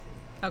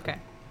Okay.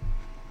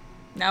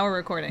 Now we're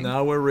recording.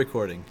 Now we're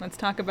recording. Let's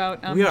talk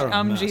about We are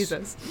a mess.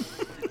 Jesus.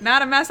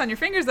 Not a mess on your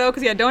fingers, though,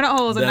 because you had donut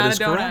holes and That not is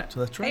a donut. correct.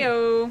 That's right.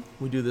 Heyo.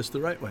 We do this the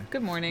right way.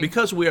 Good morning.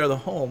 Because we are the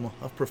home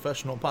of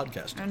professional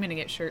podcasting. I'm going to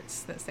get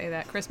shirts that say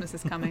that. Christmas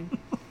is coming.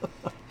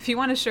 If you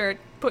want a shirt,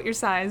 put your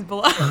size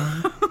below.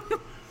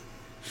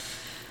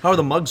 How are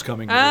the mugs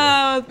coming? by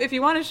the way? If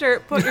you want a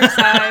shirt, put your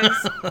size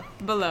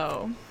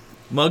below.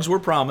 Mugs were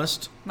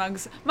promised.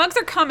 Mugs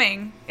are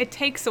coming. It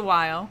takes a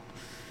while.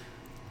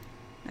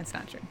 That's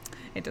not true.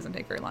 It doesn't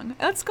take very long.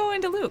 Let's go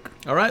into Luke.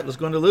 All right, let's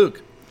go into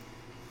Luke.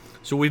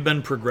 So we've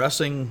been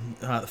progressing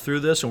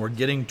through this, and we're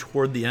getting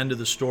toward the end of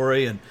the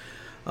story. And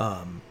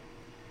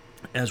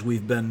as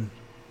we've been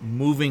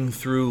moving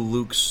through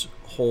Luke's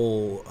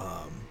whole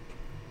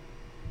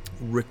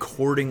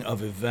recording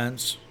of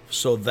events,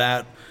 so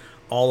that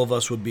all of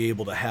us would be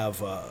able to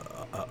have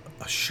a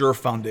sure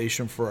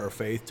foundation for our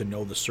faith, to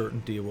know the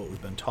certainty of what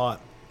we've been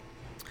taught.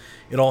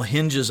 It all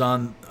hinges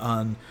on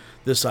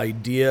this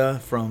idea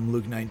from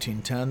Luke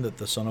 19:10 that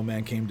the Son of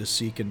Man came to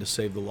seek and to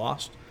save the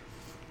lost.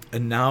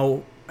 And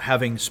now,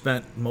 having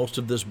spent most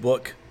of this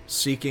book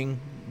seeking,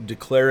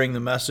 declaring the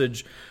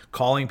message,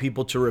 calling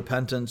people to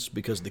repentance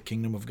because the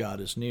kingdom of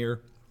God is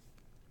near,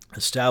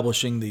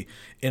 establishing the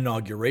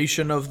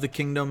inauguration of the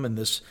kingdom in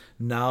this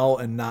now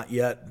and not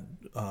yet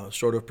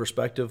sort of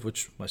perspective,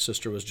 which my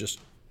sister was just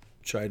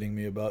chiding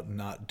me about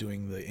not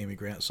doing the Amy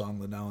Grant song,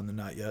 The Now and the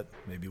Not Yet.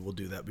 Maybe we'll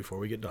do that before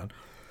we get done.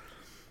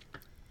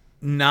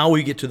 Now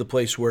we get to the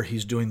place where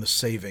he's doing the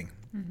saving,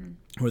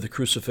 where the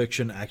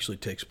crucifixion actually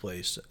takes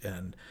place.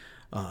 And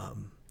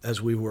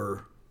as we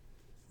were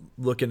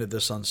looking at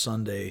this on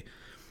Sunday,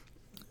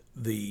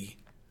 the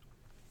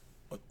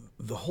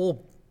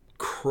whole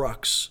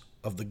crux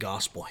of the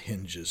gospel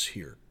hinges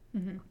here.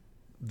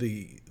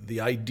 The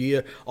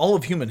idea, all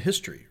of human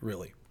history,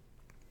 really,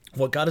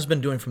 what God has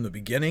been doing from the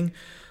beginning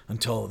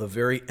until the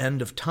very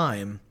end of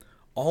time,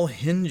 all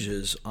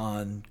hinges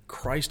on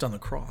Christ on the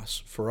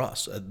cross for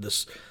us,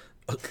 this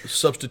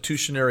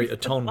substitutionary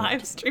atonement.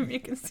 Live stream, you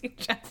can see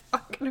Jeff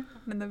walking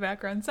around in the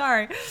background.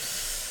 Sorry.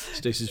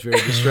 Stacy's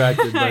very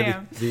distracted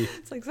by the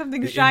it's like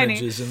something the shiny.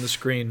 images in the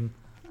screen.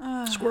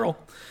 Squirrel.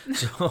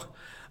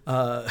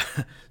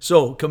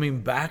 So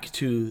coming back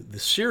to the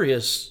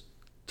serious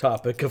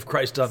topic of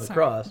Christ on the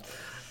cross,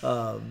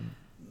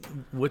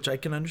 which I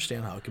can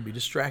understand how it can be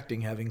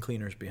distracting having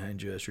cleaners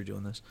behind you as you're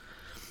doing this.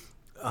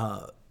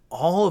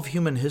 All of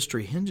human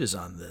history hinges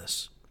on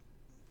this.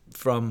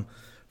 From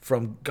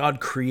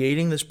God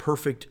creating this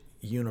perfect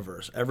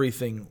universe,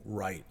 everything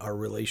right, our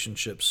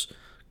relationships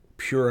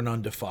pure and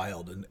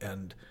undefiled,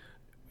 and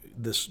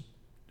this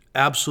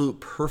absolute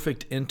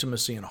perfect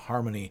intimacy and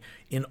harmony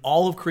in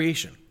all of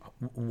creation.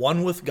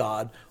 One with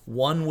God,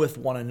 one with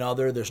one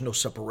another. There's no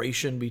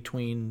separation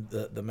between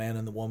the man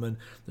and the woman.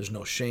 There's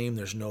no shame.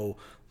 There's no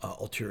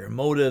ulterior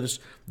motives.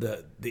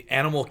 The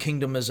animal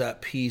kingdom is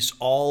at peace.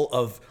 All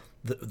of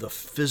the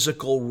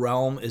physical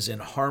realm is in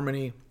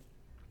harmony.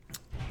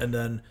 And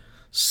then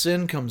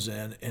sin comes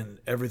in and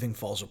everything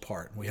falls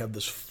apart. We have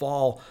this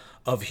fall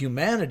of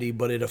humanity,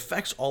 but it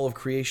affects all of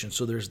creation.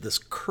 So there's this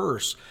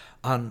curse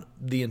on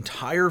the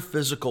entire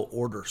physical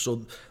order.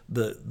 So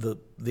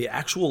the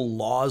actual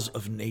laws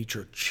of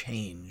nature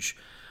change,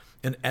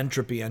 and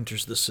entropy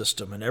enters the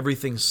system, and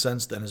everything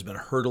since then has been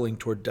hurtling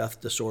toward death,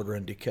 disorder,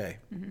 and decay.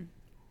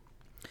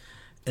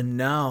 And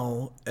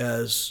now,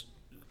 as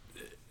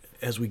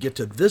we get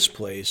to this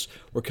place,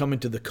 we're coming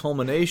to the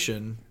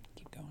culmination.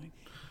 Keep going.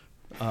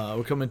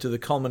 We're coming to the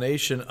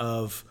culmination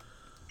of.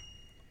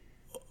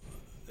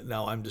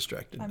 Now I'm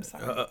distracted. I'm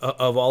sorry.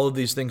 Of all of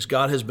these things,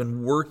 God has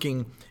been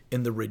working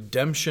in the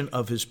redemption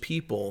of his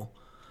people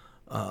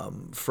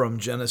from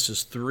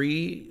Genesis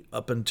 3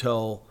 up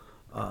until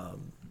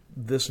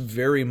this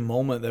very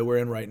moment that we're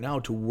in right now,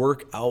 to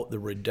work out the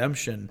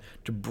redemption,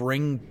 to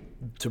bring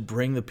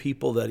the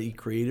people that he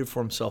created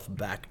for himself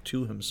back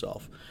to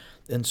himself.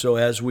 And so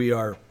as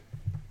we're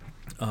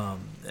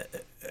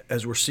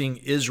seeing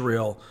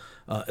Israel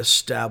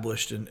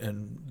established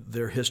and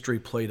their history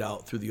played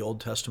out through the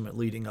Old Testament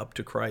leading up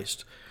to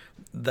Christ,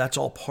 that's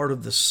all part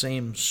of the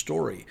same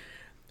story.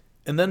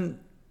 And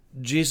then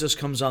Jesus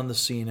comes on the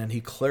scene and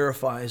he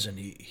clarifies and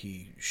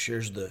he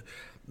shares the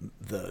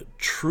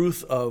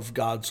truth of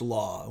God's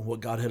law, what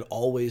God had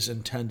always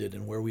intended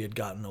and where we had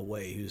gotten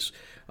away. He's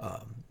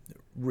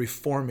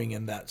reforming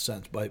in that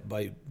sense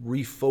by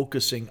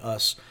refocusing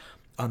us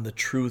on the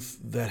truth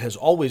that has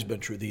always been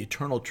true, the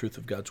eternal truth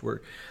of God's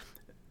word.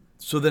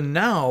 So then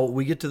now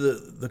we get to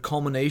the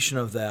culmination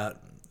of that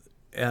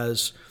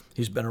as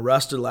he's been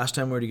arrested. Last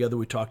time we were together,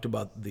 we talked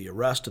about the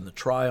arrest and the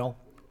trial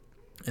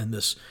and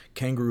this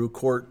kangaroo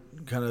court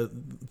kind of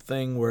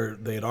thing where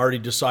they had already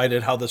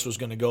decided how this was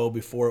going to go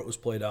before it was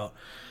played out.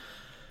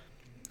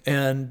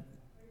 And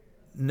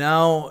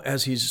now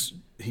as he's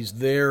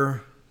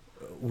there,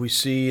 we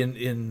see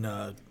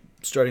in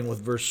starting with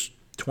verse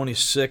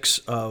 26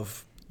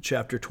 of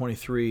chapter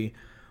 23,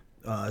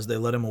 as they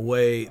let him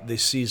away, they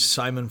seized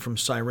Simon from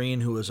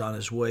Cyrene, who was on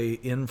his way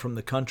in from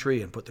the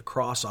country, and put the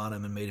cross on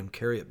him and made him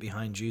carry it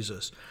behind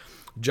Jesus.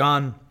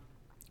 John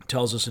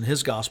tells us in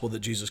his gospel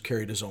that Jesus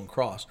carried his own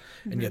cross.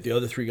 And yet the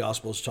other three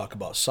gospels talk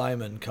about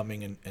Simon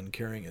coming and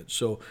carrying it.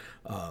 So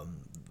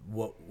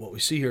what we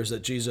see here is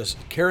that Jesus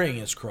carrying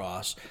his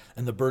cross,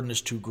 and the burden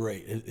is too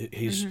great.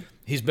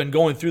 He's been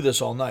going through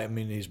this all night. I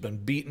mean, he's been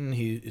beaten.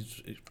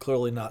 He's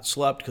clearly not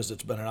slept because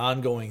it's been an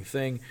ongoing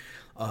thing.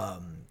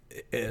 But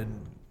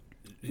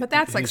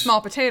that's like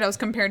small potatoes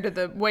compared to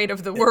the weight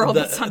of the world.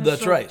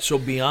 That's right. So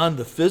beyond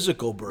the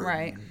physical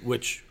burden,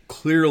 which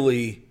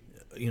clearly,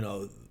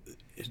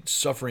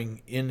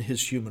 suffering in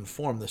his human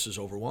form, this is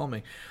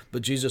overwhelming.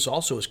 But Jesus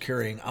also is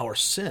carrying our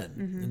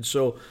sin. And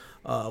so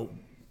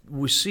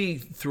we see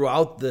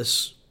throughout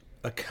this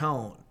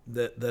account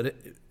that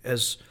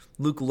as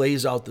Luke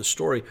lays out the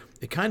story,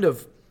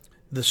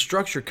 the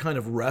structure kind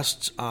of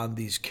rests on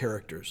these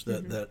characters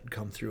that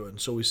come through.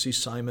 And so we see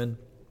Simon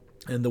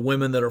and the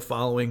women that are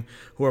following,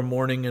 who are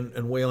mourning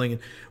and wailing.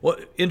 And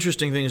what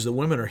interesting thing is the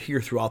women are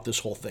here throughout this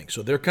whole thing.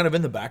 So they're kind of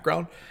in the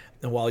background.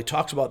 And while he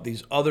talks about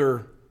these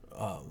other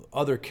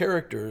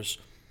characters,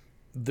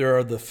 there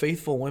are the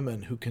faithful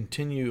women who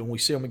continue, and we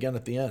see them again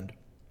at the end.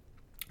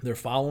 They're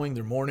following,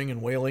 they're mourning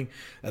and wailing.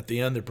 At the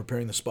end, they're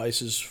preparing the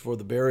spices for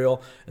the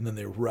burial, and then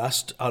they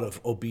rest out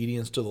of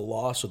obedience to the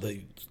law, so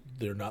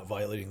they're not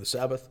violating the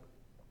Sabbath.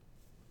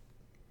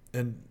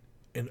 And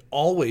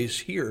always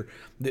here,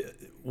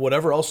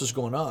 whatever else is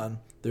going on,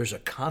 there's a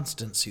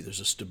constancy, there's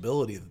a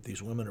stability that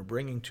these women are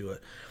bringing to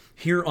it.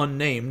 Here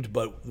unnamed,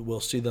 but we'll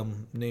see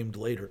them named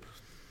later.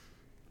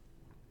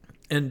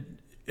 And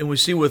we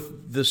see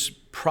with this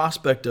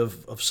prospect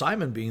of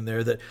Simon being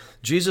there that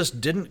Jesus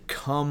didn't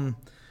come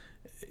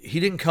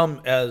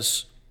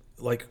as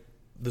like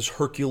this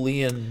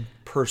Herculean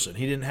person.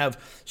 He didn't have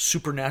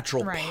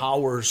supernatural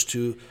powers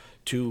to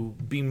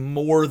be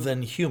more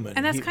than human.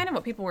 And that's kind of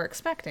what people were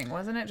expecting,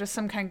 wasn't it? Just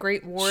some kind of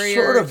great warrior.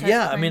 Sort of,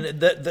 yeah. I mean,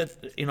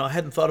 that I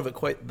hadn't thought of it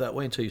quite that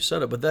way until you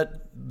said it, but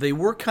that they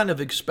were kind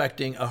of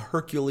expecting a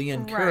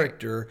Herculean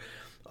character,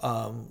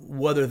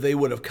 whether they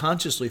would have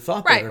consciously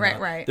thought that or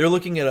not. Right. They're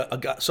looking at a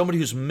guy, somebody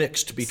who's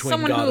mixed between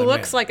someone God and who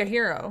looks man. like a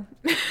hero.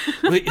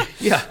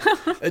 Yeah,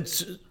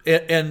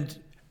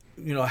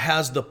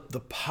 has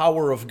the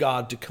power of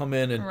God to come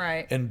in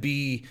and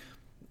be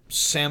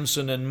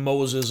Samson and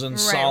Moses and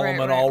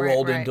Solomon all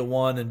rolled into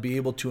one, and be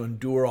able to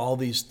endure all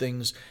these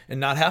things and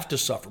not have to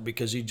suffer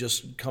because he'd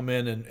just come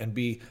in and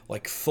be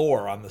like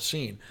Thor on the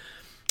scene.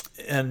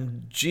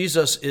 And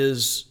Jesus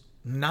is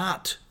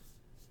not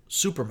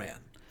Superman.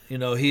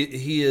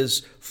 He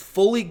is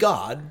fully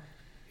God.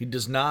 He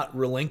does not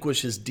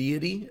relinquish his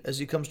deity as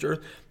he comes to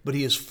earth, but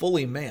he is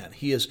fully man.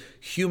 He is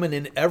human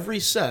in every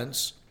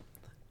sense,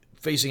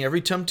 facing every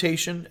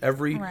temptation,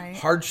 every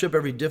hardship,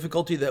 every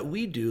difficulty that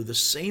we do, the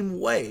same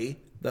way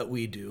that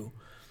we do,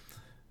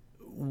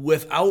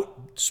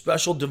 without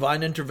special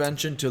divine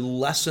intervention to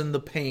lessen the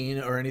pain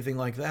or anything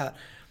like that,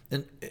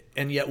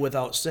 and yet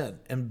without sin.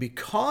 And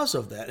because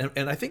of that,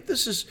 and I think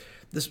this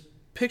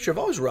picture I've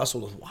always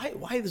wrestled with,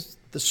 why is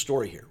this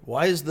story here?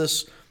 Why is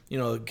this,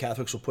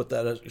 Catholics will put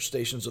that as your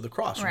Stations of the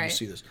Cross when you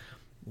see this.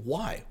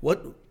 Why?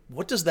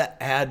 What does that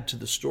add to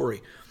the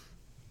story?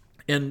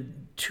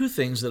 And two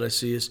things that I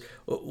see is,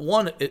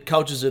 one, it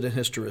couches it in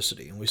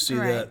historicity. And we see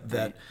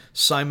that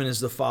Simon is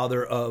the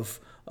father of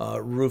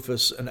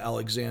Rufus and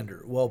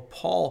Alexander. Well,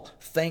 Paul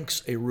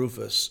thanks a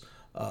Rufus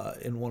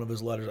in one of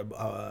his letters.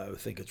 I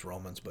think it's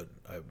Romans, but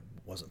I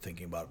wasn't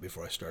thinking about it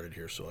before I started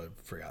here, so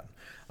I've forgotten.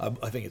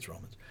 I think it's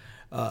Romans.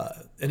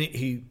 And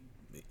he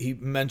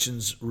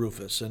mentions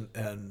Rufus,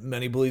 and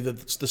many believe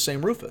that it's the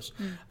same Rufus.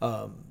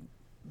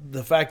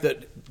 The fact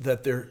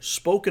that they're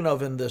spoken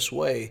of in this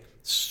way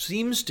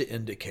seems to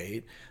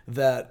indicate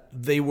that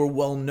they were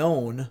well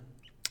known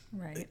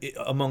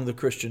among the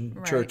Christian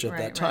church at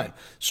that time.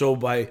 So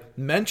by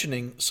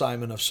mentioning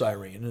Simon of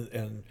Cyrene,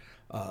 and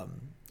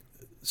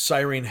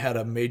Cyrene had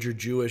a major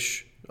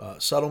Jewish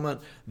settlement,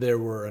 there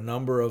were a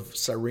number of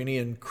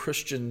Cyrenian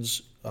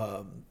Christians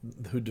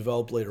who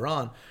developed later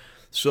on.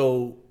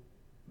 So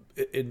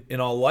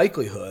in all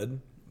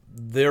likelihood,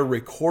 their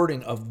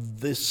recording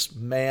of this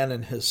man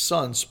and his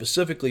sons,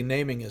 specifically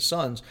naming his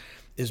sons,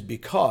 is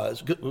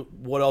because,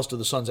 what else do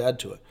the sons add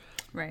to it?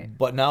 Right.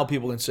 But now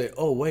people can say,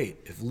 oh, wait,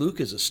 if Luke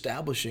is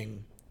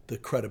establishing the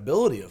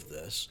credibility of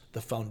this,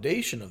 the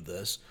foundation of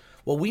this,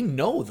 well, we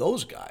know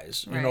those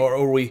guys,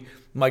 or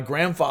my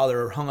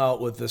grandfather hung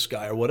out with this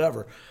guy or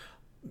whatever.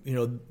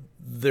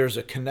 There's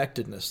a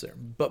connectedness there.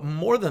 But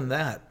more than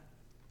that,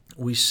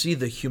 we see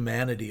the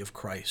humanity of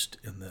Christ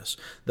in this,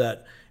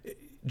 that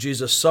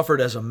Jesus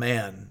suffered as a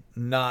man,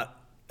 not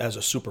as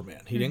a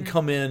Superman. He didn't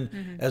come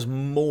in as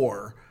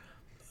more.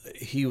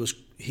 He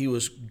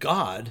was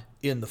God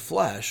in the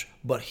flesh,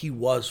 but he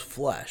was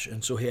flesh,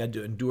 and so he had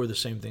to endure the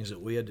same things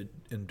that we had to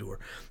endure.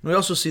 And we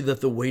also see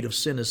that the weight of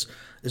sin is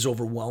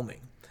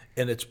overwhelming,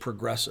 and it's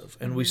progressive.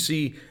 And we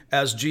see,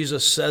 as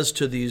Jesus says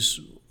to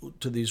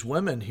these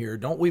women here,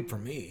 "Don't weep for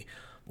me,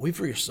 weep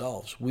for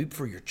yourselves, weep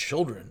for your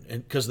children,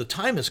 and because the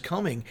time is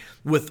coming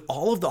with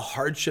all of the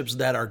hardships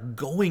that are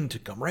going to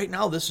come. Right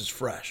now, this is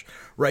fresh.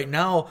 Right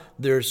now,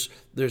 there's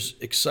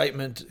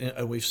excitement,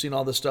 and we've seen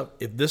all this stuff.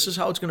 If this is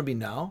how it's going to be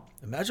now,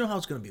 imagine how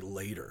it's going to be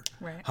later.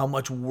 Right. How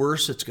much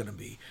worse it's going to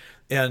be.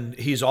 And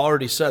he's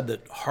already said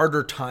that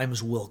harder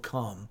times will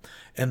come,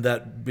 and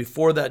that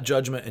before that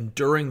judgment and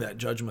during that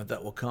judgment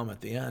that will come at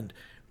the end,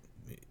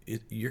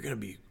 you're going to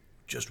be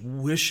just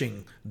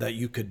wishing that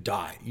you could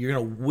die. You're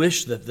going to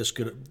wish that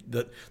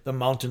that the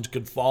mountains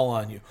could fall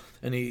on you.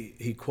 And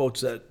he quotes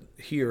that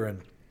here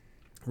and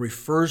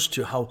refers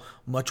to how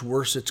much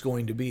worse it's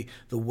going to be.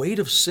 The weight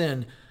of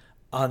sin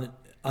on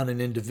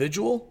an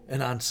individual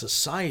and on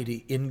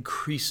society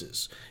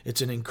increases.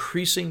 It's an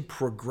increasing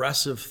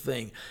progressive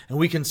thing. And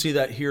we can see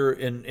that here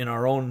in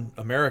our own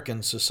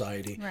American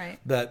society, right,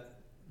 that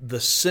the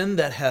sin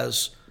that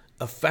has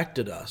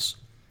affected us,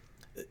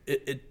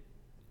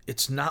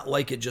 it's not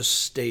like it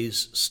just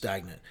stays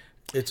stagnant.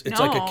 It's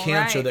like a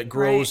cancer right, that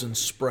grows right. and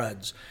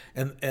spreads,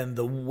 and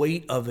the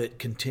weight of it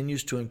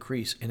continues to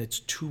increase, and it's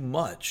too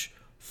much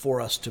for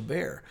us to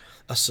bear.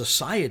 A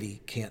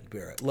society can't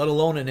bear it, let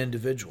alone an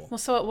individual. Well,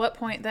 so at what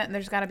point then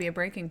there's got to be a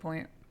breaking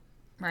point,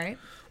 right?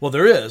 Well,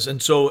 there is,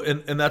 and so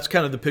and that's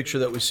kind of the picture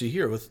that we see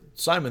here with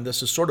Simon.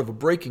 This is sort of a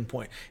breaking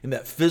point in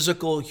that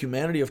physical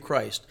humanity of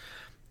Christ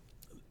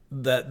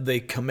that they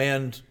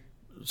command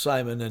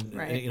Simon, and,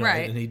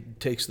 right, and he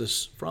takes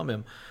this from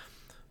him.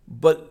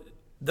 But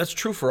that's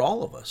true for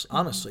all of us,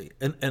 honestly.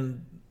 Mm-hmm.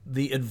 And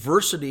the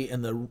adversity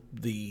and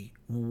the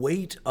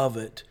weight of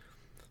it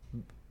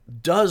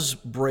does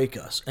break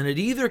us. And it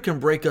either can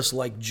break us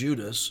like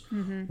Judas,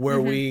 mm-hmm. where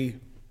mm-hmm. we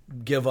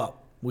give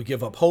up. We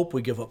give up hope,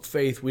 we give up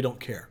faith, we don't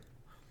care.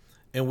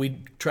 And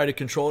we try to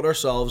control it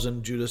ourselves,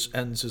 and Judas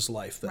ends his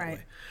life that right.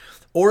 way.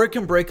 Or it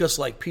can break us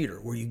like Peter,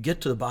 where you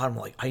get to the bottom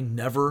like, I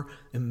never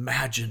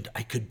imagined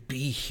I could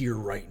be here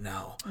right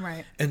now.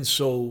 Right. And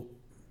so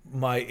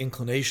my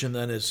inclination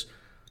then is,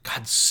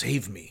 God,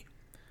 save me.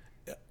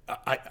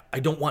 I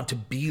don't want to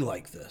be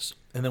like this.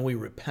 And then we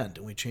repent,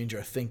 and we change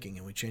our thinking,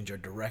 and we change our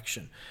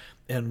direction.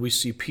 And we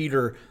see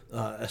Peter,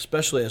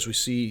 especially as we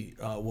see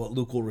what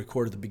Luke will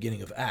record at the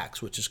beginning of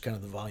Acts, which is kind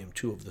of the volume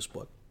 2 of this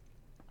book.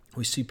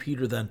 We see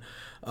Peter then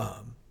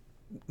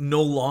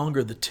no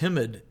longer the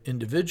timid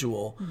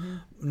individual, mm-hmm.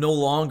 no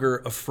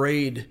longer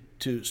afraid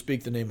to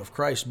speak the name of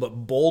Christ,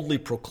 but boldly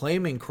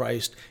proclaiming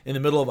Christ in the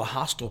middle of a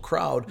hostile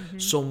crowd, mm-hmm.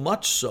 so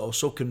much so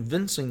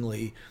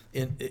convincingly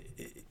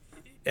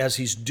as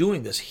he's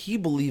doing this, he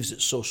believes it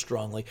so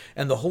strongly,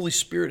 and the Holy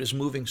Spirit is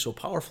moving so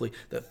powerfully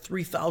that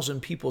 3,000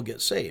 people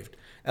get saved,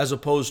 as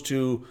opposed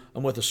to,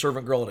 I'm with a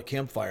servant girl at a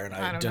campfire and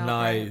I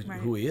deny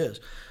who he is.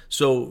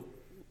 So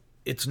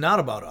it's not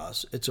about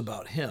us, it's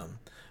about him.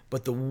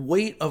 But the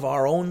weight of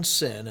our own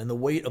sin and the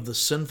weight of the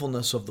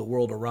sinfulness of the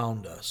world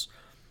around us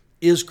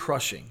is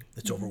crushing.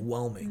 It's mm-hmm.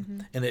 overwhelming,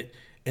 mm-hmm.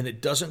 and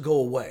it doesn't go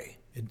away.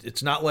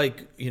 It's not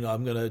like,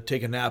 I'm going to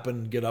take a nap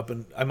and get up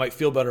and I might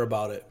feel better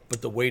about it,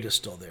 but the weight is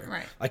still there.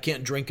 Right. I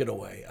can't drink it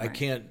away. Right. I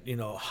can't,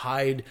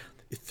 hide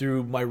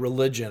through my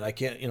religion. I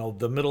can't,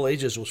 the Middle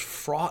Ages was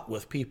fraught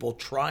with people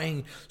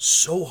trying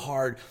so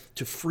hard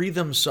to free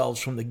themselves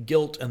from the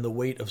guilt and the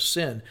weight of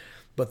sin.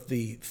 But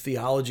the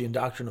theology and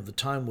doctrine of the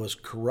time was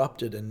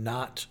corrupted and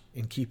not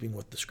in keeping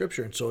with the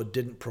Scripture. And so it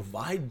didn't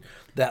provide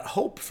that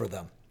hope for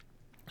them.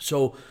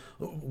 So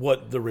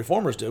what the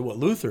Reformers did, what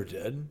Luther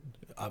did,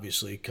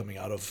 obviously coming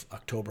out of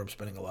October, I'm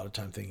spending a lot of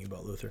time thinking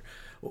about Luther.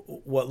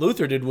 What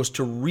Luther did was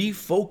to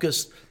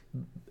refocus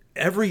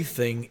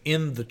everything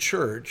in the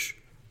church.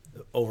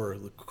 Over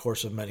the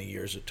course of many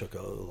years, it took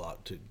a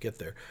lot to get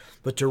there.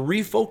 But to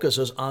refocus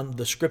us on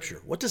the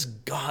Scripture. What does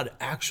God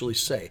actually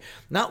say?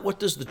 Not what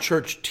does the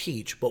church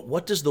teach, but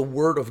what does the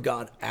Word of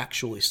God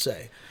actually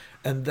say?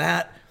 And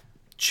that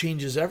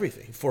changes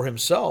everything. For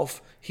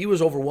himself, he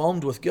was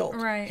overwhelmed with guilt.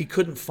 Right. He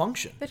couldn't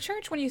function. The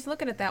church, when you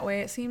look at it that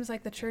way, it seems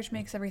like the church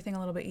makes everything a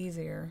little bit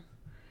easier.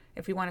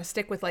 If we want to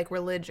stick with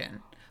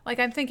religion.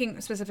 I'm thinking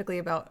specifically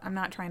about, I'm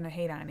not trying to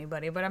hate on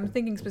anybody, but I'm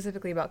thinking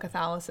specifically about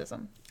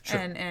Catholicism. Sure.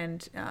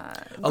 And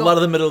a lot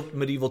of the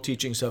medieval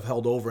teachings have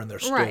held over and they're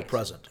still right.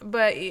 present.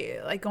 But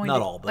going not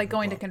to, all, but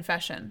going to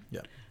confession.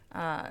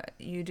 Yeah.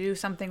 You do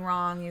something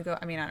wrong, you go,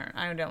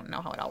 I don't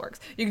know how it all works.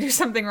 You do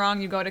something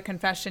wrong, you go to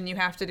confession, you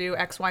have to do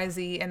X, Y,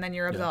 Z, and then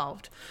you're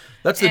absolved.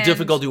 That's the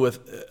difficulty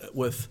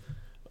with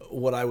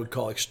what I would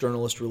call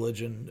externalist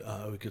religion,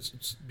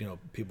 because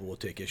people will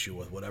take issue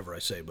with whatever I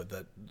say, but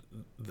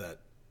that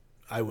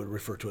I would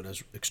refer to it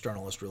as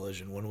externalist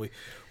religion. When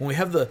we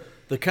have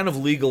the kind of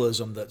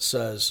legalism that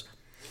says,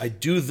 I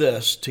do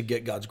this to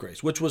get God's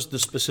grace, which was the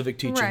specific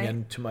teaching, right.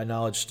 and to my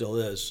knowledge still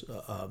is,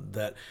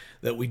 that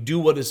we do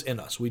what is in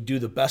us. We do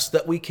the best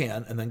that we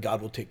can, and then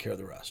God will take care of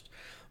the rest.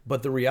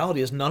 But the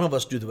reality is none of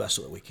us do the best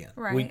that we can.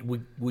 Right.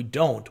 We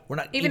don't. We're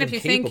not even if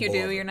you think you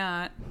do, you're you're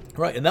not.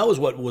 Right. And that was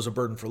what was a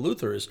burden for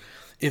Luther is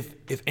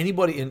if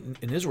anybody,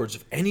 in his words,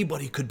 if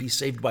anybody could be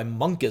saved by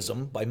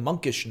monkism, by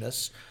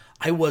monkishness,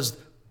 I was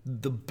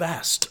the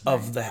best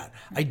of that.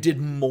 I did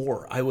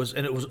more.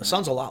 It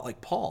sounds a lot like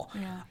Paul.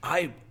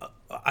 Yeah.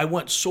 I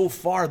went so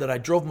far that I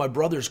drove my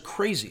brothers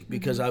crazy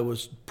because I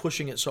was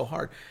pushing it so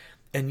hard.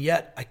 And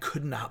yet I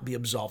could not be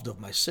absolved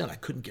of my sin. I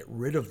couldn't get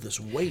rid of this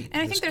weight.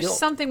 And I think there's guilt.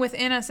 something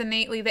within us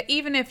innately that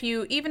even if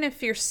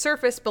your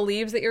surface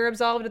believes that you're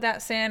absolved of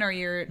that sin, or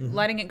you're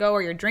letting it go,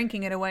 or you're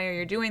drinking it away, or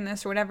you're doing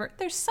this or whatever,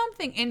 there's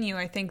something in you,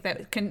 I think,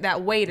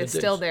 that weight is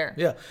still there.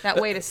 Yeah.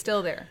 That weight is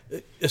still there.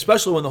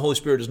 Especially when the Holy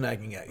Spirit is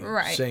nagging at you,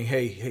 Right. saying,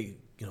 hey,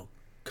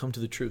 come to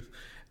the truth.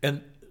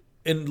 And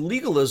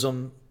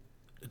legalism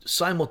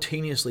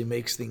simultaneously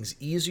makes things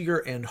easier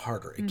and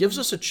harder. It gives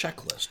us a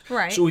checklist.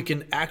 Right. So we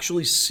can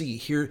actually see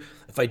here,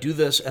 if I do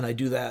this and I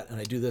do that and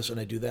I do this and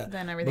I do that.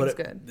 Then everything's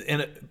good.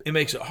 And it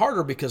makes it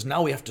harder because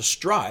now we have to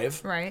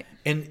strive. Right.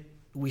 And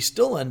we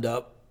still end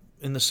up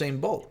in the same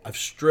boat. I've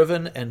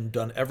striven and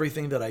done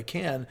everything that I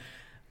can,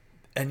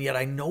 and yet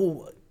I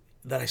know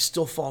that I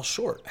still fall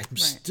short. I'm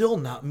still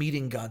not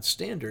meeting God's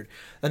standard.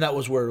 And that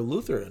was where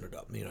Luther ended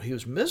up. He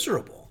was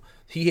miserable.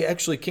 He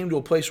actually came to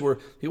a place where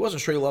he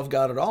wasn't sure he loved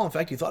God at all. In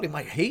fact, he thought he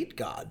might hate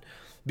God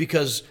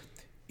because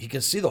he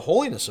can see the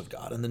holiness of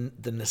God and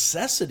the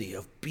necessity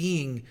of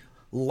being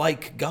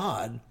like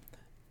God,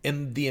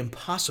 and the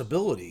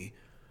impossibility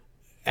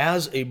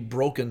as a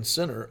broken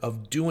sinner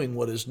of doing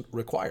what is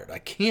required. I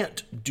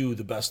can't do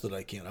the best that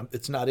I can.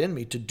 It's not in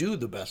me to do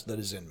the best that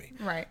is in me.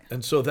 Right.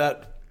 And so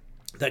that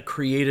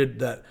created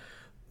that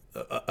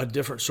a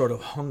different sort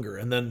of hunger.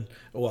 And then,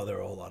 well, there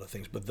are a whole lot of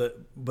things, but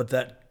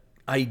that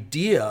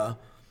idea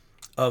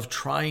of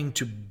trying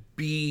to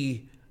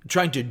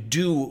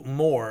do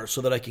more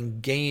so that I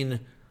can gain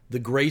the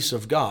grace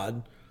of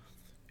God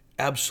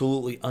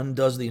absolutely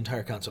undoes the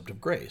entire concept of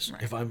grace.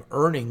 Right. If I'm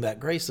earning that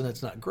grace, then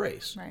it's not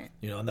grace. Right.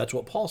 And that's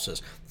what Paul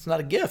says. It's not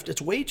a gift,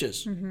 it's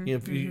wages.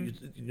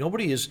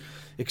 Nobody is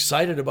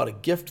excited about a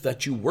gift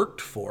that you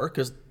worked for,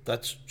 because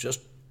that's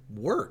just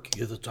work.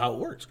 That's how it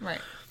works.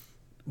 Right.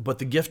 But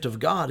the gift of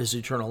God is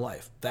eternal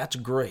life. That's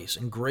grace.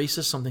 And grace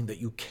is something that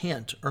you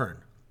can't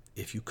earn.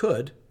 If you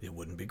could, it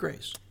wouldn't be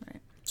grace.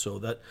 Right.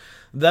 So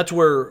that's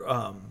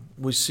where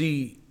we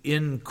see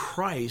in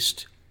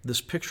Christ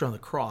this picture on the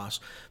cross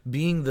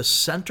being the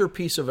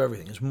centerpiece of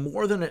everything. It's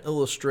more than an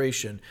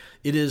illustration.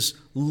 It is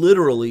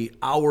literally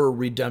our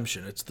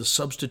redemption. It's the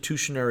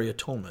substitutionary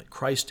atonement.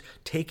 Christ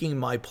taking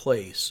my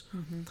place,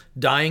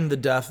 dying the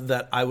death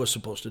that I was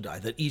supposed to die,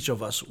 that each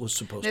of us was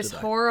supposed to die. This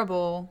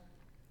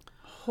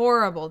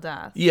horrible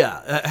death.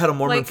 Yeah, I had a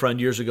Mormon friend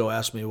years ago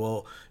ask me,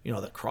 well,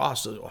 that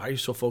cross, why are you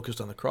so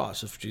focused on the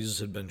cross? If Jesus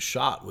had been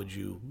shot, would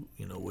you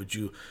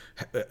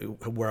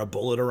wear a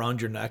bullet around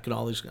your neck and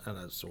all these? And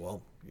I said,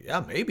 well,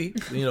 yeah, maybe,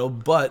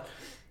 but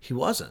he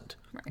wasn't.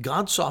 Right.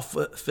 God saw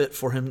fit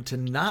for him to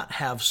not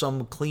have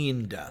some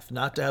clean death,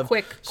 not to have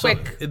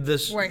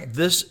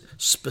this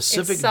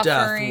specific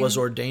death was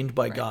ordained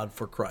by God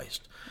for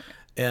Christ.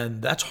 Right.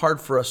 And that's hard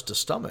for us to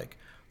stomach,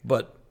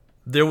 but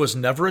there was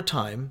never a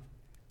time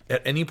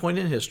at any point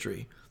in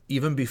history,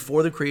 even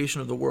before the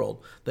creation of the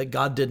world, that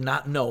God did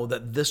not know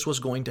that this was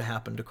going to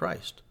happen to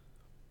Christ.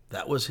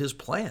 That was his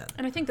plan.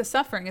 And I think the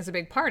suffering is a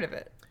big part of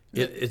it.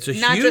 It's a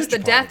huge not just the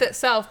part death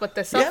itself, but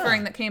the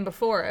suffering that came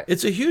before it.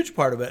 It's a huge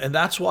part of it. And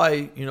that's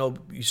why,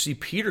 you see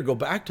Peter go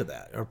back to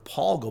that, or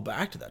Paul go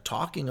back to that,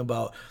 talking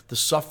about the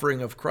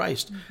suffering of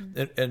Christ.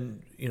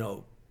 And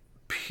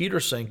Peter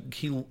saying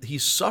he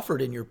suffered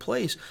in your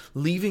place,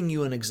 leaving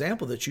you an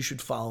example that you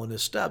should follow in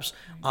his steps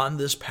on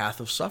this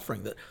path of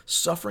suffering. That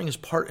suffering is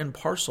part and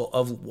parcel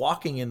of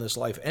walking in this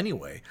life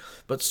anyway,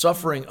 but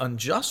suffering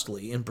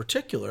unjustly in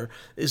particular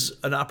is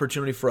an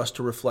opportunity for us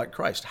to reflect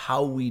Christ.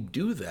 How we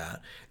do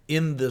that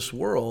in this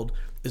world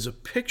is a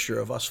picture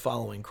of us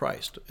following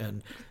Christ.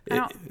 And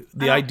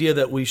the idea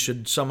that we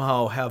should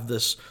somehow have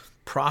this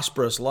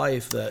prosperous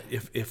life, that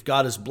if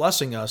God is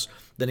blessing us,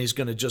 then he's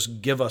going to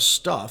just give us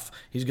stuff.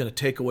 He's going to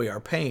take away our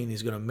pain.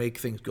 He's going to make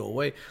things go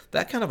away.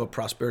 That kind of a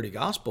prosperity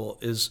gospel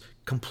is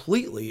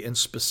completely and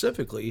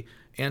specifically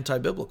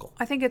anti-biblical.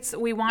 I think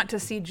we want to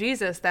see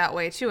Jesus that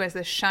way too, as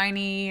this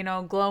shiny,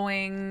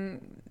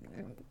 glowing,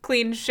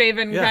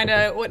 clean-shaven kind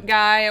of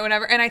guy or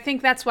whatever. And I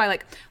think that's why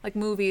like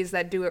movies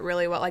that do it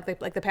really well, like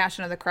the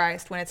Passion of the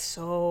Christ, when it's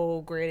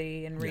so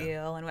gritty and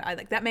real,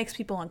 and that makes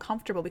people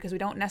uncomfortable, because we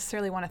don't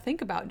necessarily want to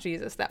think about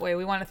Jesus that way.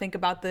 We want to think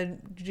about the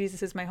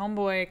Jesus is my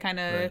homeboy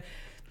kind of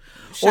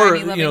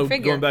shiny, loving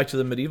figure. Going back to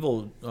the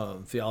medieval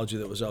theology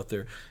that was out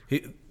there,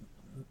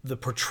 the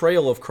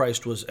portrayal of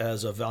Christ was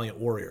as a valiant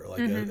warrior,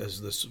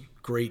 as this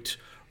great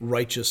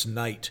righteous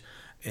knight,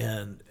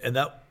 and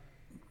that.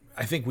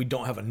 I think we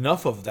don't have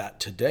enough of that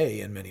today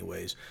in many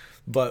ways,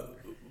 but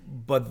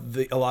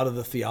a lot of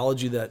the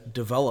theology that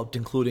developed,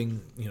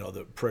 including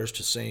the prayers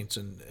to saints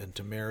and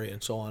to Mary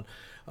and so on,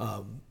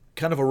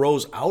 kind of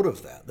arose out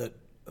of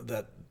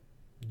that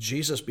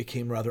Jesus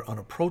became rather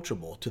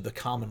unapproachable to the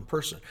common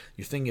person.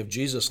 You're thinking of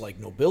Jesus like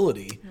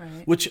nobility,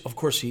 right, which of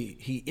course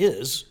he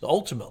is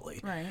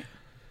ultimately, right,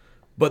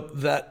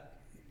 but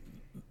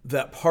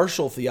that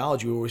partial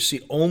theology where we see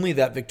only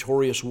that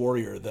victorious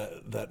warrior,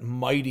 that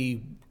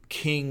mighty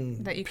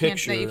king that you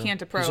picture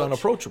can't approach, is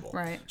unapproachable.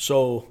 Right.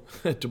 So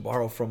to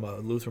borrow from a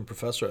Lutheran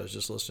professor I was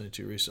just listening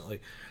to recently,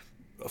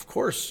 of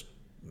course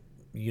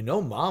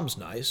mom's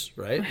nice,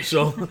 right?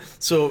 So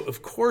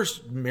of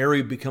course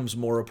Mary becomes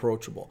more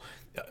approachable.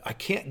 I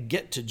can't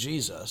get to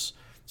Jesus,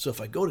 so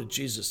if I go to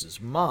Jesus's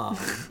mom,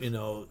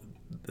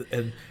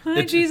 and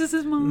Hi,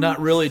 Jesus' mom.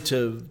 Not really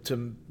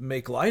to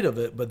make light of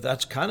it, but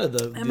that's kind of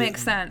that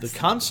makes sense. The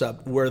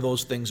concept where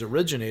those things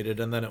originated,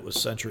 and then it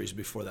was centuries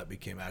before that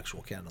became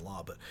actual canon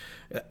law. But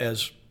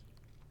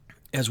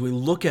as we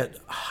look at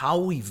how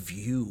we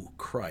view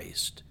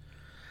Christ,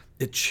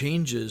 it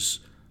changes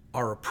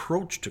our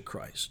approach to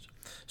Christ.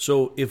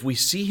 So if we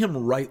see him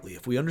rightly,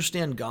 if we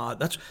understand God,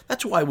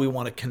 that's why we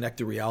want to connect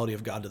the reality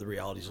of God to the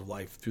realities of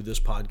life through this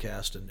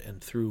podcast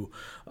and through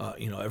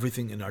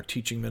everything in our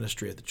teaching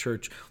ministry at the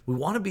church. We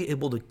want to be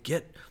able to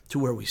get to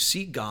where we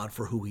see God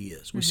for who he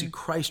is. We see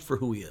Christ for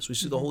who he is. We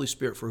see the Holy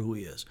Spirit for who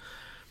he is.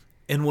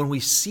 And when we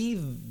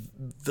see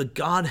the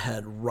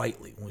Godhead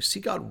rightly,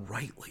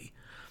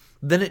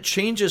 then it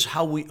changes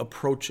how we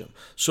approach him.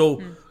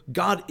 So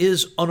God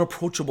is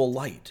unapproachable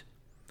light.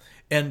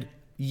 And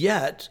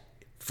yet,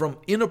 from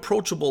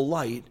inapproachable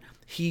light,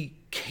 he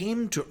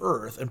came to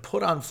earth and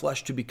put on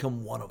flesh to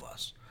become one of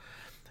us.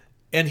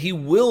 And he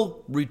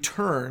will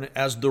return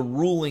as the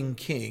ruling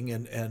king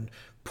and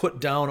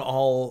put down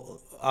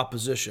all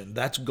opposition.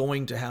 That's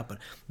going to happen.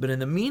 But in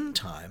the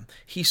meantime,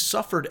 he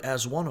suffered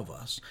as one of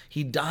us.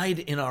 He died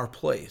in our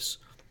place.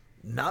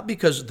 Not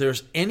because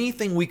there's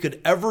anything we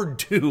could ever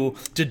do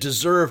to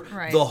deserve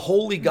the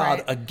holy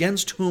God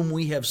against whom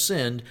we have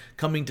sinned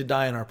coming to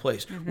die in our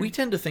place. We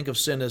tend to think of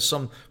sin as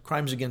some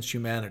crimes against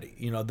humanity.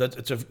 That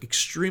it's an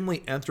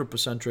extremely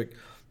anthropocentric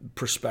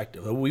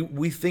perspective.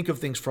 We think of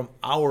things from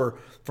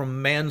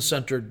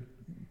man-centered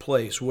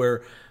place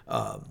where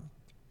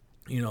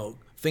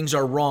things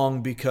are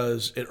wrong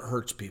because it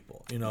hurts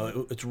people.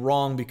 It's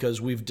wrong because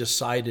we've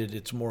decided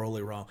it's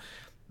morally wrong.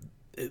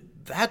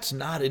 That's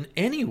not in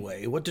any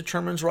way what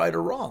determines right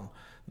or wrong.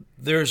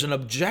 There's an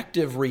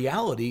objective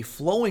reality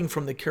flowing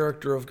from the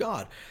character of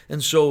God.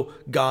 And so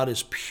God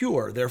is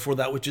pure. Therefore,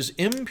 that which is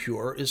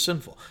impure is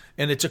sinful.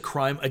 And it's a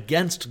crime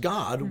against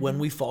God when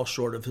we fall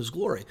short of his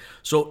glory.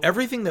 So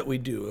everything that we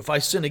do, if I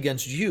sin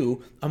against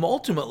you, I'm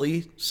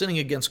ultimately sinning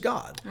against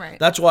God. Right.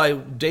 That's why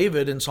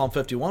David in Psalm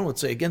 51 would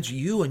say, against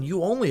you and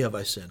you only have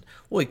I sinned.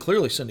 Well, he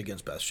clearly sinned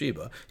against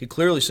Bathsheba. He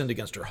clearly sinned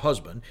against her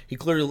husband. He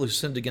clearly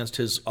sinned against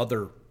his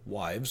other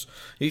wives.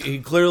 He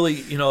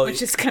clearly,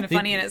 which is kind of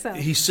funny in itself.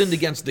 He sinned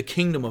against the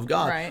kingdom of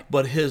God. Right.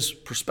 But his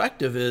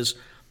perspective is,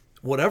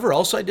 whatever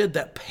else I did,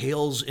 that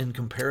pales in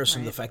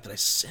comparison to the fact that I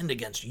sinned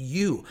against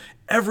you.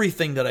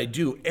 Everything that I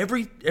do,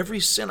 every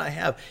sin I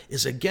have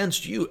is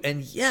against you.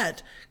 And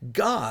yet,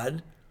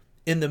 God,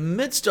 in the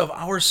midst of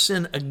our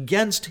sin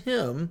against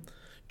him,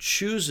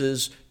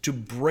 chooses to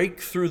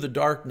break through the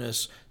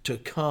darkness to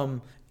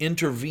come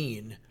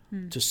intervene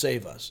to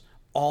save us.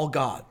 All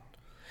God.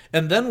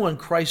 And then when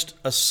Christ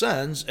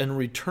ascends and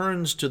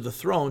returns to the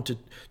throne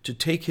to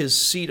take his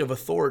seat of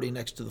authority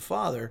next to the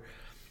Father,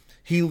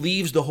 he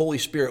leaves the Holy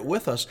Spirit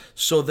with us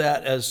so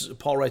that, as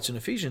Paul writes in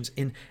Ephesians,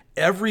 in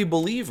every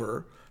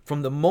believer,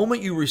 from the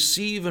moment you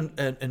receive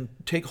and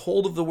take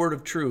hold of the word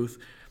of truth,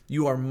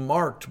 you are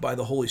marked by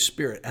the Holy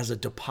Spirit as a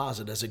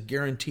deposit, as a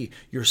guarantee.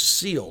 You're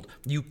sealed.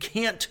 You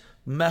can't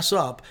mess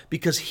up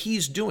because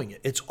he's doing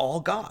it. It's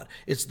all God.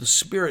 It's the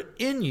Spirit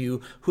in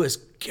you who has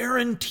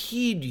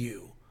guaranteed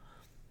you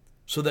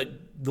so that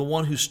the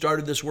one who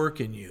started this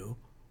work in you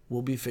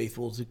will be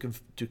faithful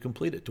to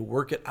complete it, to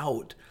work it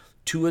out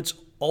to its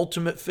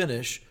ultimate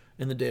finish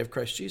in the day of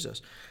Christ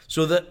Jesus.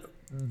 So that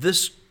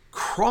this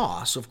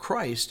cross of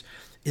Christ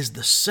is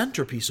the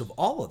centerpiece of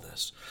all of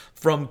this.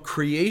 From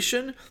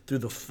creation through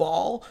the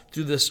fall,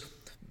 through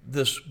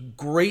this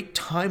great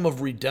time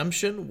of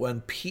redemption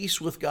when peace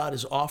with God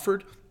is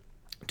offered,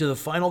 to the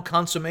final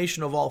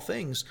consummation of all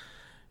things,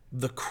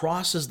 the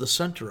cross is the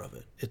center of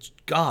it. It's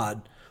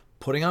God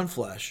putting on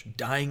flesh,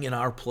 dying in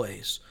our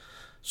place,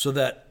 so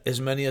that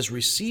as many as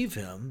receive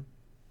him,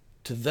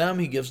 to them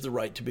he gives the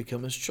right to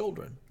become his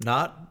children.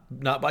 Not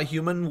by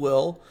human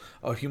will,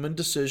 or human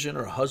decision,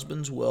 or a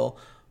husband's will,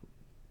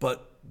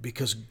 but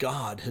because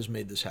God has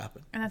made this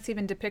happen. And that's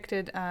even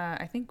depicted,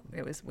 I think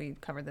we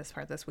covered this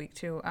part this week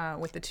too,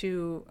 with the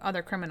two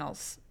other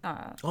criminals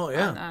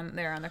on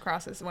there on the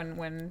crosses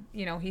when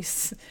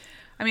he's,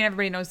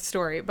 everybody knows the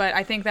story, but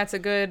I think that's a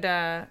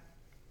good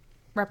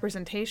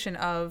representation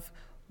of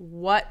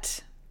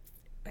what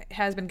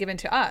has been given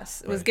to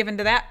us. It was given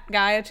to that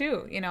guy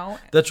too,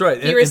 That's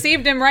right. He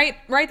received him right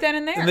then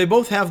and there. And they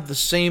both have the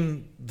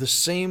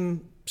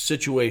same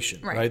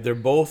situation, right? They're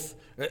both,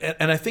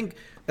 and I think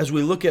as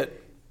we look at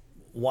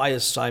why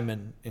is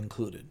Simon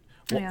included,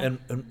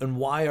 and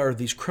why are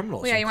these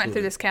criminals included? You went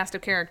through this cast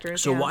of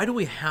characters. So why do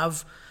we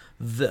have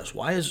this?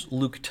 Why is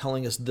Luke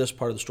telling us this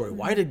part of the story?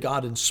 Why did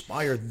God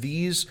inspire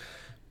these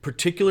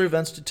particular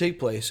events to take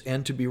place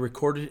and to be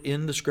recorded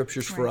in the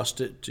scriptures for us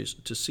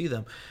to see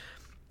them?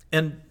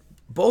 And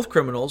both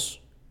criminals,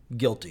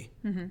 guilty.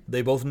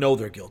 They both know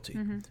they're guilty.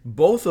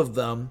 Both of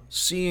them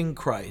seeing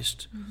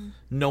Christ,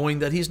 knowing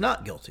that he's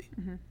not guilty.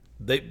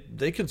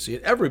 They can see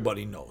it.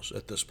 Everybody knows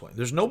at this point.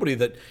 There's nobody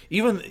that,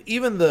 even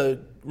the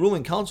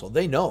ruling council,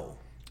 they know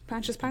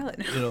Pontius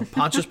Pilate.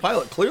 Pontius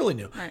Pilate clearly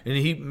knew. Right. And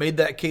he made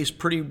that case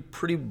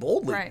pretty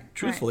boldly, Right,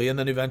 truthfully, and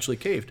then eventually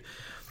caved.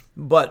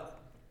 But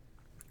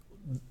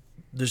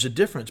there's a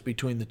difference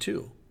between the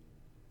two.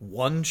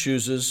 One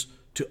chooses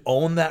to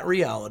own that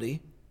reality,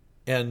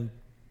 and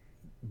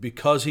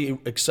because he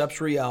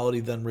accepts reality,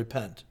 then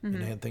repent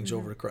and hand things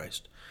over to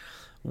Christ.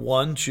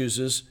 One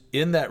chooses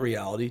in that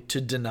reality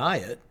to deny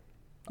it.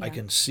 Yeah. I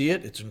can see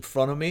it. It's in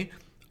front of me.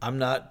 I'm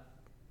not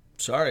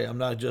going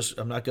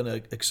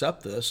to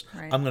accept this.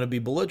 Right. I'm going to be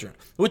belligerent,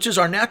 which is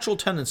our natural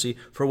tendency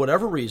for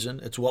whatever reason.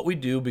 It's what we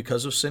do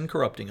because of sin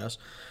corrupting us.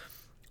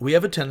 We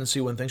have a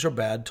tendency when things are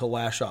bad to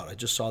lash out. I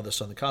just saw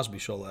this on the Cosby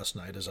Show last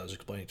night as I was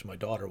explaining to my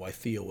daughter why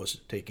Theo was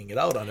taking it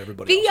out on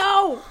everybody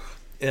else.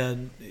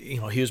 And,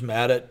 he was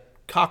mad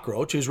at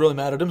Cockroach. He was really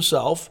mad at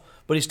himself,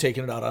 but he's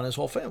taking it out on his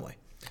whole family.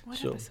 What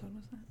episode was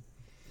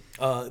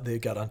that? They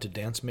got onto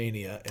Dance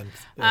Mania, and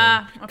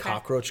okay.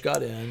 Cockroach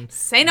got in.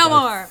 Say no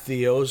more.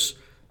 Theo's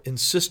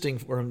insisting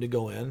for him to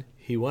go in.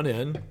 He went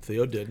in.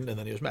 Theo didn't, and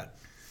then he was mad.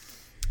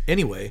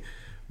 Anyway,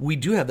 we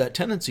do have that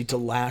tendency to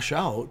lash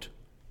out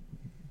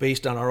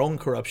based on our own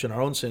corruption,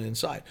 our own sin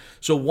inside.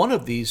 So one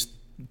of these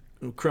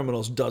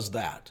criminals does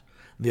that.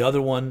 The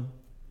other one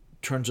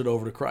turns it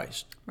over to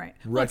Christ. Right.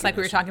 Well, it's like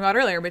we were talking about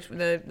earlier,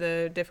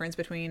 the difference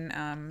between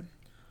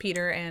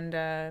Peter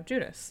and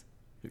Judas.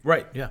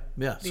 Right. Yeah.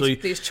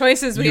 These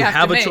choices we have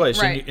to make. You have a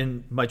choice, right.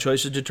 and my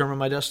choices determine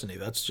my destiny.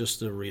 That's just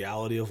the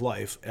reality of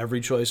life.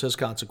 Every choice has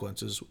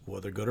consequences,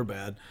 whether good or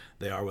bad.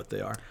 They are what they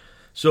are.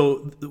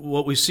 So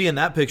what we see in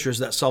that picture is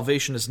that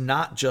salvation is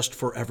not just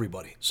for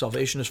everybody.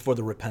 Salvation is for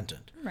the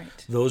repentant.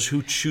 Right. Those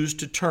who choose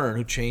to turn,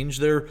 who change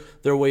their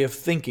way of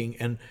thinking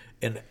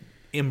and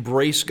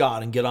embrace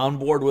God and get on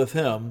board with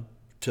Him.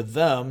 To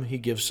them, He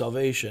gives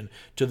salvation.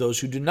 To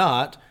those who do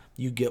not,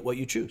 you get what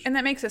you choose. And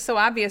that makes it so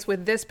obvious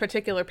with this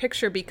particular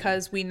picture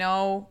because we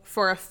know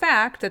for a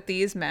fact that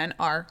these men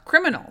are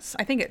criminals.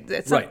 I think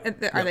it's right.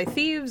 Are they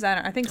thieves?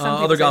 I think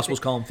some other gospels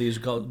call them thieves,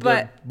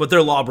 but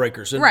they're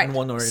lawbreakers in right.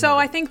 one way or so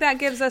another. I think that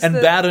gives us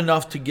bad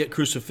enough to get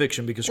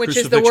crucifixion because which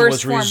crucifixion is the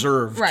worst was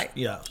reserved. Form. Right.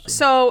 Yeah.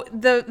 So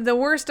the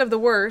worst of the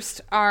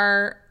worst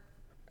are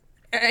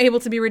able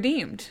to be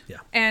redeemed. Yeah.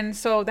 And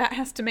so that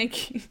has to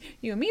make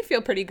you and me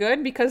feel pretty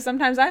good because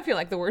sometimes I feel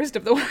like the worst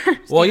of the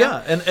worst. Well, yeah.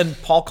 And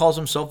Paul calls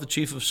himself the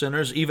chief of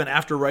sinners even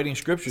after writing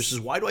scripture. He says,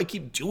 why do I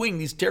keep doing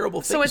these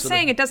terrible things? So it's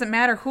saying it doesn't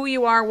matter who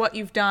you are, what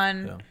you've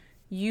done,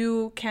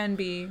 you can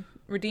be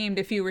redeemed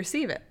if you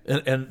receive it.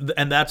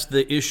 And that's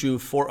the issue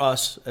for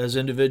us as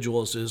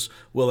individuals is,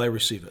 will I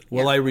receive it?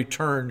 Will I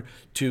return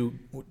to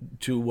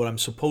what I'm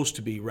supposed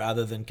to be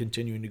rather than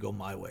continuing to go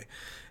my way?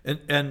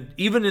 And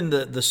even in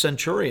the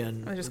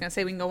centurion... I was just going to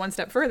say we can go one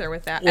step further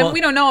with that. Well, and we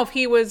don't know if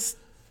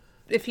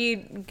he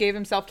gave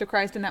himself to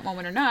Christ in that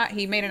moment or not.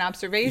 He made an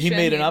observation. He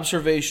made an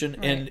observation,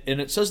 right.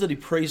 and it says that he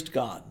praised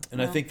God. And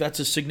I think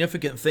that's a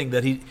significant thing,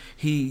 that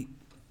he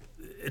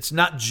it's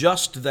not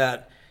just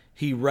that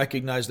he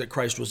recognized that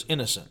Christ was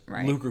innocent.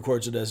 Right. Luke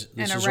records it as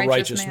this is a a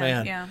righteous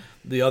man. Yeah.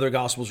 The other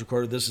Gospels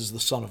recorded this is the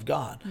Son of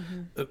God.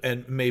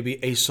 And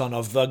maybe a son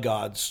of the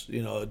gods,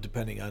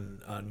 depending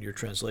on your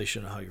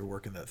translation and how you're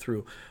working that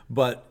through.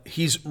 But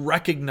he's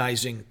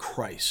recognizing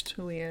Christ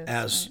who he is,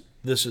 as right.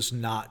 This is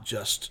not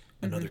just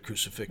another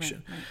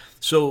crucifixion. Right.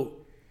 So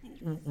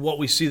what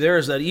we see there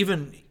is that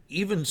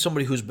even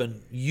somebody who's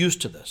been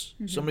used to this,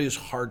 somebody who's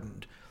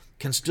hardened,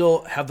 can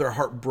still have their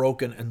heart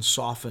broken and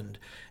softened.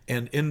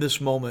 And in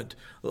this moment,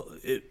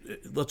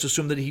 let's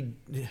assume that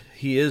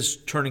he is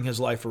turning his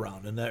life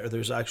around. And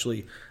there's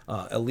actually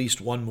at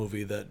least one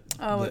movie that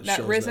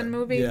that Risen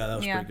movie? Yeah, that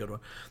was a pretty good one.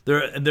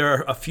 There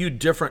are a few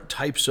different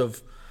types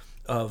of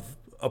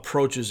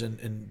approaches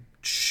in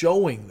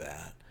showing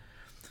that.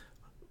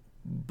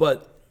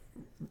 But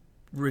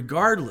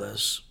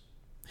regardless,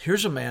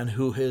 here's a man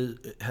who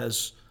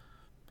has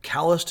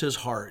calloused his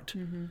heart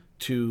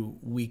to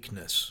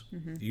weakness.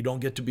 You don't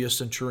get to be a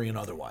centurion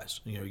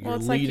otherwise. You're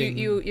it's leading.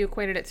 Like you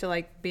equated it to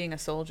like being a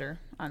soldier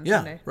on yeah,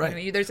 Sunday. right. And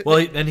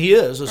he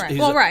is.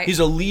 Right. He's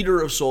a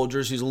leader of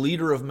soldiers. He's a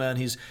leader of men.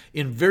 He's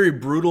in very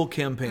brutal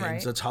campaigns.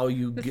 Right. That's how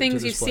you the get things to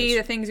this you place. see,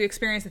 the things you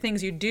experience, the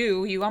things you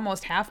do. You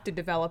almost have to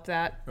develop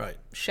that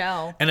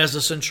shell. And as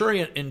a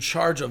centurion in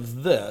charge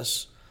of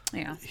this,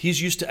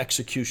 he's used to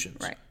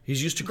executions. Right.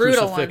 He's used to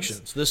Brutal crucifixions.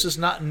 ones. This is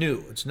not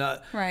new. It's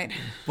not. Right.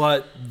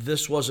 But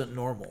this wasn't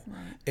normal.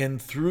 Right.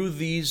 And through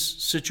these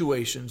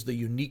situations, the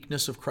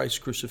uniqueness of Christ's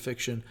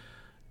crucifixion,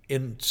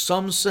 in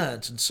some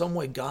sense, in some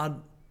way,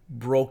 God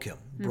broke him,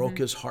 broke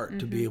his heart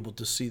to be able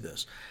to see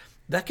this.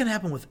 That can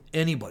happen with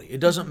anybody. It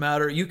doesn't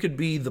matter. You could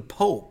be the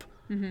Pope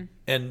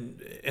and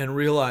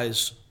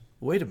realize,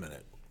 wait a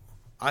minute,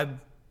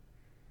 I'm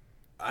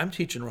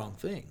teaching wrong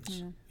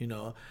things.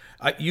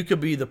 You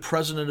could be the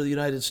President of the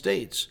United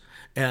States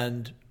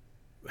and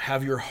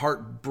have your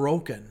heart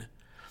broken,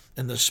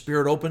 and the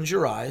Spirit opens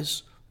your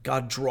eyes.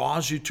 God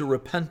draws you to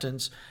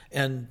repentance,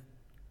 and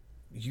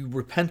you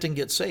repent and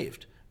get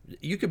saved.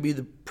 You could be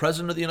the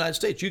President of the United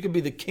States. You could be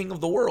the king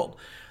of the world.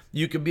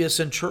 You could be a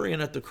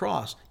centurion at the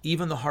cross.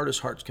 Even the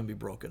hardest hearts can be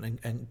broken,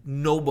 and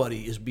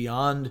nobody is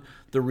beyond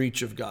the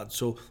reach of God.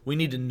 So we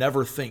need to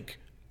never think,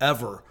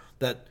 ever,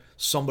 that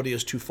somebody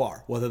is too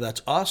far, whether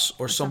that's us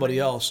or somebody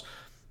else.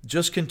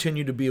 Just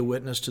continue to be a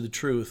witness to the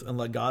truth and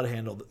let God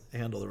handle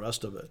the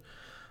rest of it.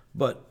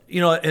 But,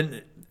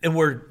 and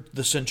where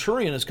the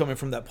centurion is coming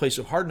from that place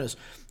of hardness,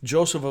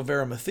 Joseph of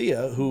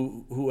Arimathea,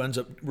 who ends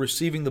up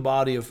receiving the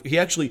body of, he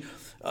actually,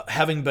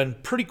 having been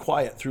pretty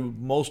quiet through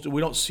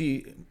we don't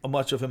see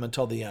much of him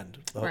until the end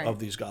of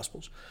these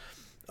Gospels.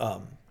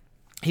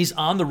 He's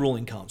on the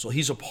ruling council.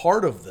 He's a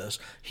part of this.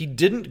 He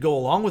didn't go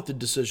along with the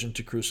decision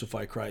to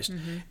crucify Christ,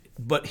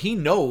 but he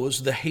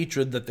knows the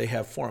hatred that they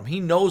have for him. He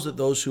knows that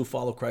those who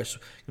follow Christ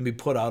can be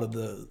put out of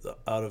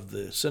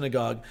the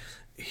synagogue.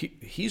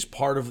 He's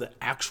part of the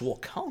actual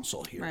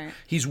council here. Right.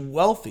 He's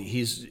wealthy.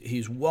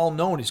 He's well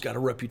known. He's got a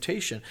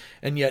reputation,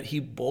 and yet he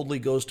boldly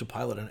goes to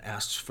Pilate and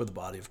asks for the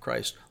body of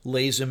Christ,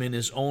 lays him in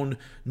his own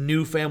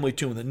new family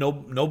tomb that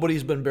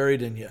nobody's been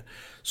buried in yet.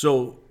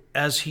 So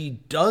as he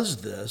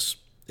does this,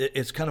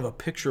 it's kind of a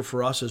picture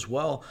for us as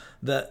well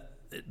that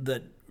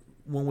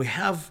when we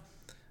have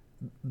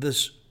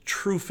this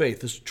true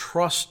faith, this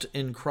trust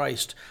in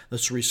Christ,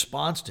 this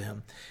response to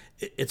him,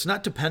 it's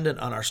not dependent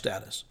on our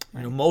status.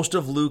 Right. Most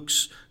of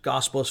Luke's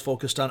gospel is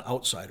focused on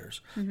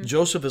outsiders.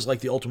 Joseph is like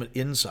the ultimate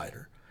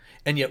insider,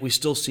 and yet we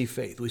still see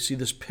faith. We see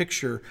this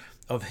picture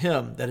of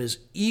him that is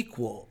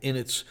equal in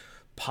its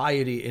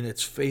piety, in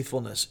its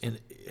faithfulness,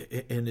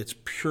 in its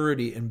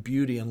purity and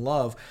beauty and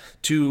love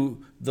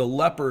to the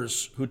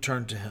lepers who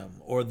turn to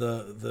him, or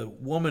the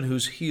woman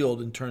who's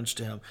healed and turns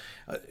to him.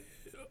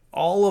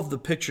 All of the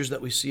pictures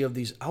that we see of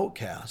these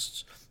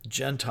outcasts,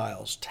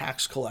 Gentiles,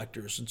 tax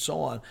collectors, and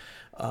so on,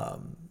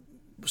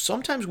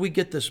 sometimes we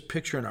get this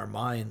picture in our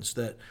minds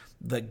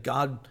that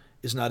God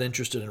is not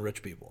interested in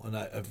rich people. And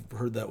I've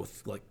heard that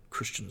with like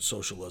Christian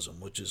socialism,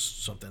 which is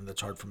something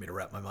that's hard for me to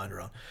wrap my mind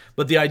around.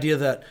 But the idea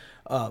that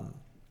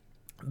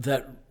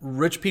that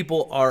rich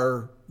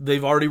people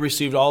they've already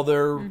received all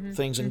their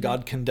things, and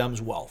God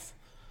condemns wealth.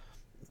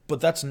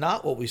 But that's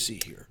not what we see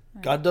here.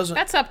 Right. God doesn't.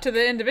 That's up to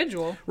the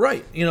individual.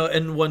 Right.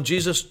 And when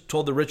Jesus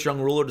told the rich young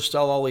ruler to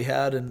sell all he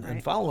had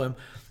and follow him,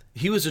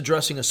 he was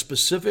addressing a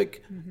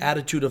specific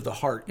attitude of the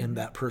heart in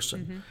that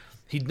person.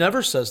 He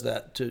never says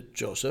that to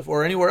Joseph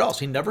or anywhere else.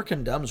 He never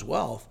condemns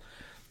wealth.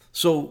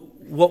 So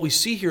what we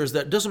see here is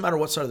that it doesn't matter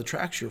what side of the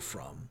tracks you're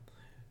from.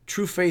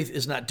 True faith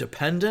is not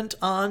dependent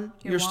on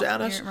your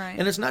status,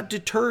 and it's not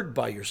deterred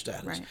by your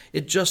status. Right.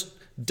 It just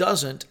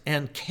doesn't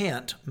and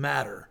can't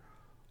matter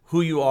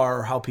who you are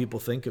or how people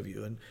think of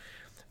you.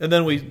 And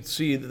then we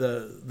see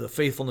the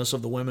faithfulness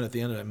of the women at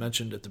the end that I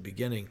mentioned at the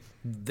beginning.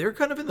 They're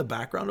kind of in the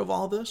background of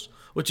all this,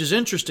 which is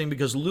interesting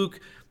because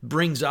Luke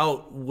brings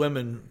out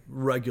women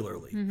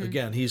regularly.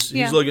 Again, he's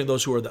looking at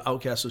those who are the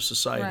outcasts of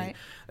society,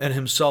 and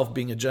himself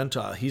being a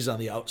Gentile, he's on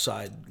the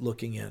outside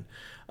looking in.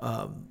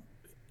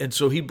 And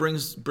so he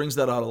brings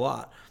that out a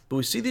lot. But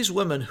we see these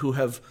women who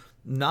have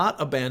not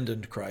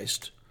abandoned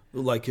Christ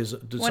like his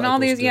disciples when all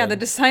these did. the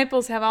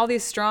disciples have all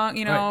these strong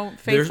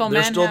faithful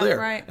they're men still there,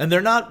 right. And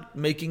they're not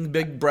making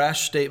big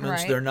brash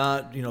statements. Right. They're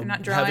not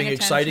having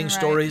exciting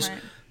stories.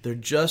 They're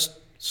just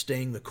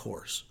staying the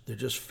course. They're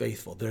just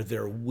faithful. They're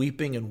there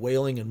weeping and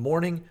wailing and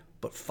mourning,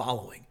 but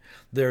following.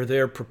 They're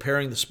there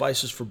preparing the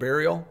spices for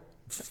burial,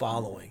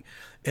 following.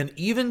 And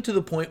even to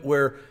the point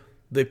where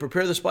they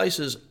prepare the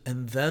spices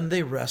and then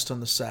they rest on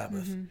the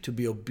Sabbath to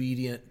be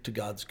obedient to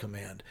God's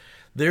command.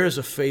 There is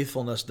a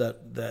faithfulness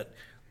that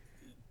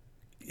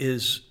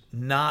is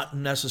not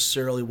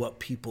necessarily what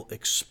people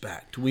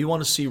expect. We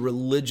want to see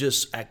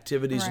religious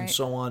activities and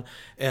so on.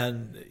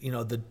 And,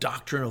 the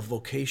doctrine of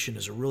vocation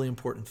is a really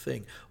important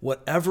thing.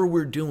 Whatever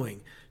we're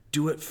doing,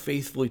 do it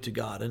faithfully to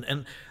God.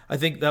 And I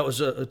think that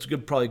was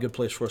probably a good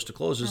place for us to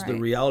close, is the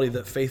reality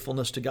that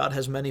faithfulness to God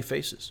has many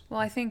faces. Well,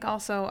 I think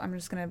also, I'm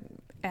just going to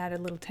add a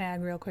little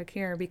tag real quick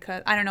here,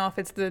 because I don't know if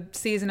it's the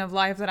season of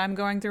life that I'm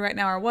going through right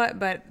now or what,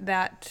 but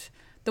that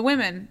the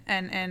women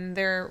and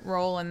their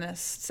role in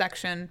this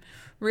section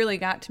really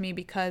got to me,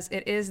 because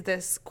it is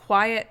this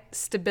quiet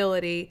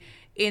stability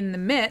in the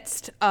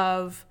midst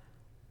of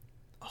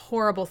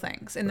horrible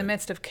things, in the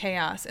midst of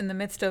chaos, in the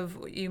midst of,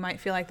 you might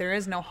feel like there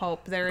is no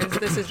hope.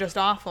 This is just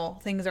awful.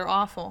 Things are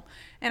awful.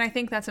 And I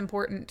think that's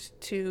important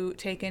to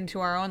take into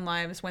our own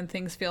lives when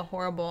things feel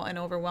horrible and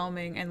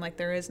overwhelming and like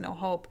there is no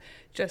hope.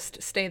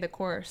 Just stay the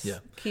course. Yeah.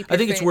 Keep I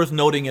think faith. It's worth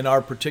noting in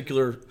our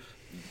particular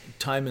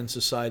time in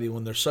society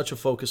when there's such a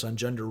focus on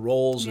gender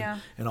roles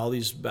and all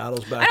these battles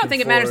back and forth. I don't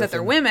think it matters that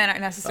they're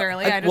women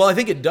necessarily. I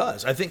think it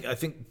does. I think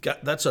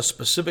that's a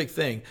specific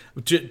thing.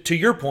 To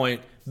your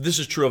point, this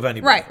is true of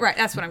anybody. Right.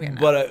 That's what I'm getting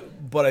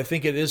at. But I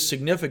think it is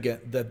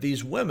significant that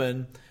these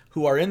women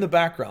who are in the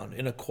background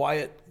in a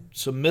quiet,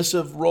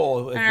 submissive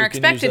role, and are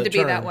expected to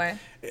be that way,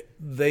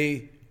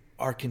 they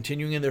are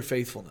continuing in their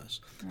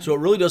faithfulness. Right. So it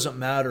really doesn't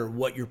matter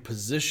what your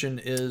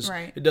position is.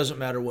 Right. It doesn't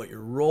matter what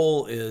your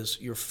role is.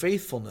 Your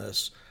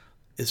faithfulness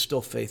is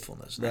still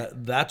faithfulness. Right.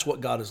 That's what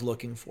God is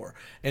looking for.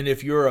 And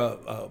if you're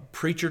a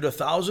preacher to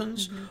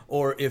thousands,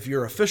 or if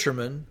you're a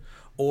fisherman,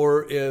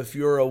 or if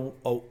you're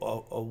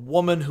a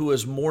woman who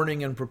is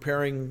mourning and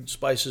preparing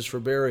spices for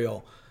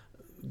burial,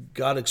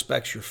 God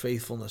expects your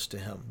faithfulness to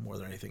him more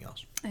than anything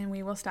else. And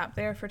we will stop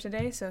there for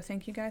today. So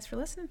thank you guys for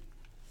listening.